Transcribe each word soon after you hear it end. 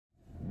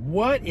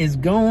What is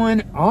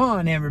going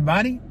on,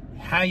 everybody?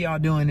 How y'all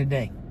doing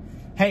today?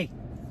 Hey,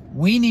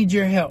 we need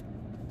your help.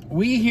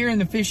 We here in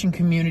the fishing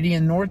community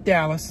in North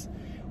Dallas,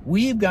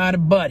 we've got a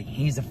buddy.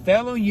 He's a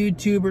fellow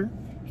YouTuber.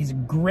 He's a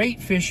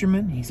great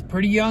fisherman. He's a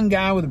pretty young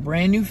guy with a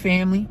brand new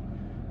family,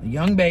 a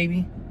young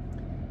baby.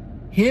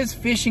 His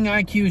fishing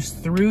IQ is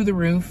through the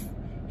roof.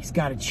 He's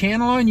got a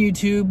channel on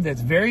YouTube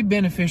that's very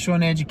beneficial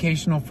and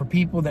educational for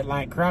people that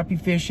like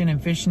crappie fishing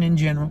and fishing in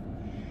general.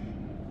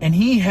 And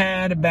he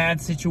had a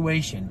bad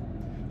situation.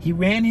 He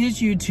ran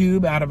his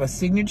YouTube out of a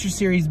Signature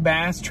Series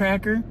bass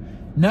tracker.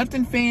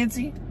 Nothing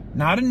fancy,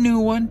 not a new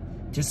one,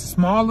 just a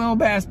small little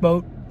bass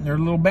boat, or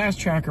little bass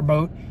tracker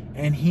boat,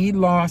 and he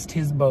lost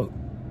his boat.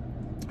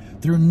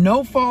 Through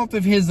no fault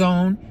of his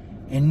own,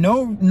 and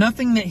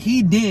nothing that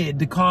he did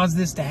to cause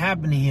this to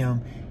happen to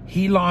him,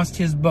 he lost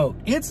his boat.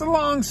 It's a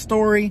long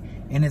story,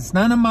 and it's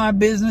none of my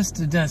business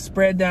to just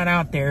spread that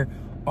out there.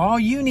 All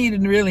you need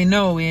to really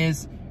know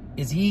is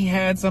he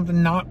had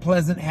something not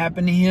pleasant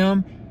happen to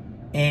him,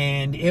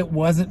 and it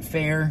wasn't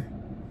fair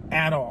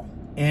at all.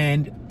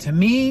 And to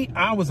me,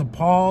 I was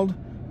appalled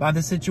by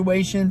the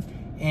situation,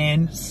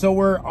 and so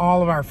were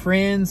all of our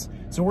friends.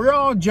 So we're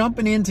all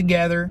jumping in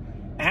together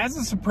as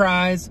a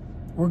surprise.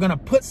 We're gonna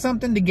put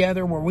something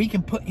together where we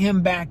can put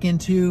him back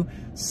into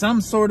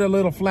some sort of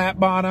little flat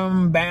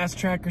bottom bass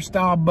tracker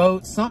style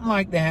boat, something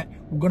like that.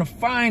 We're gonna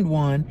find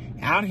one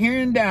out here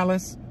in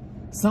Dallas,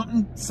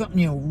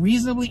 something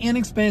reasonably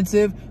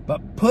inexpensive,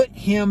 but put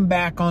him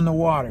back on the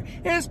water.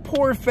 This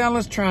poor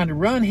fella's trying to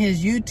run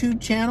his YouTube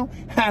channel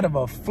out of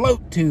a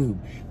float tube,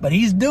 but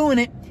he's doing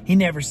it. He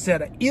never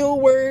said an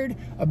ill word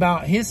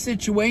about his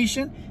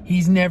situation.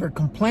 He's never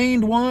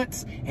complained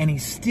once, and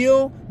he's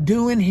still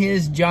doing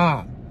his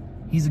job.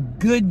 He's a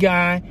good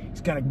guy.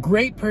 He's got a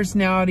great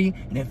personality,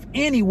 and if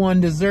anyone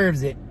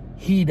deserves it,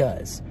 he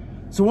does.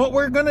 So what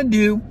we're gonna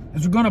do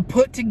is we're gonna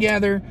put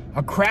together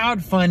a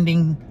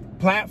crowdfunding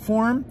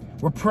platform.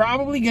 We're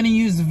probably gonna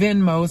use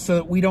Venmo so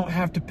that we don't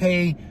have to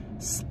pay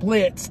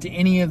splits to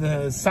any of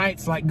the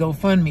sites like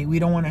GoFundMe. We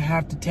don't want to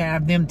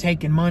have them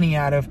taking money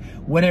out of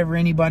whatever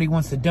anybody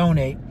wants to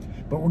donate.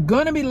 But we're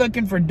gonna be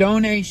looking for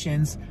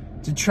donations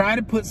to try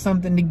to put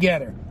something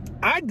together.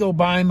 I'd go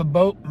buy him a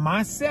boat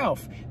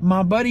myself.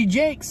 My buddy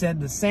Jake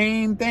said the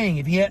same thing.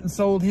 If he hadn't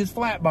sold his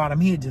flat bottom,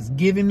 he'd just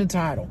give him the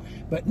title.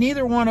 But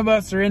neither one of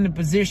us are in the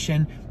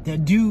position to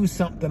do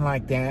something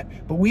like that.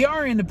 But we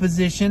are in the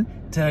position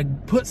to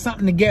put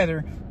something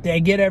together to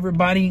get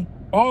everybody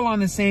all on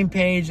the same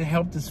page to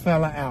help this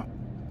fella out.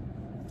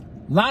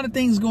 A lot of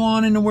things go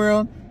on in the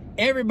world.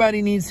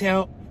 Everybody needs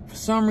help for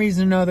some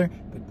reason or another.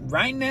 But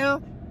right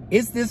now,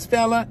 it's this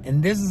fella,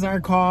 and this is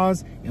our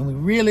cause, and we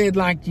really would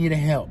like you to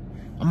help.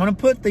 I'm gonna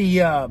put the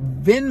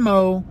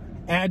Venmo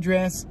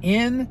address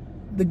in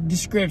the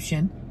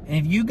description, and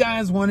if you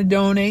guys want to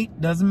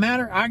donate, doesn't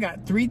matter. I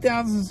got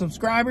 3,000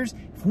 subscribers.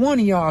 If one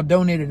of y'all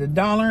donated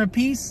 $1 a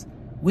piece,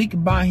 we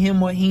could buy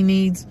him what he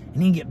needs,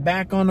 and he can get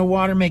back on the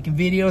water making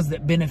videos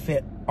that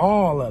benefit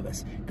all of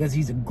us, because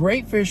he's a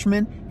great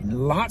fisherman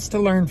and lots to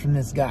learn from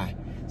this guy.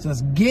 So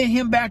let's get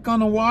him back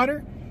on the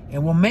water,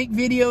 and we'll make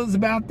videos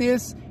about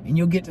this, and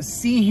you'll get to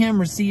see him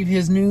receive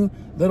his new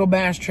little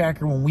bass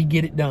tracker when we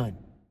get it done.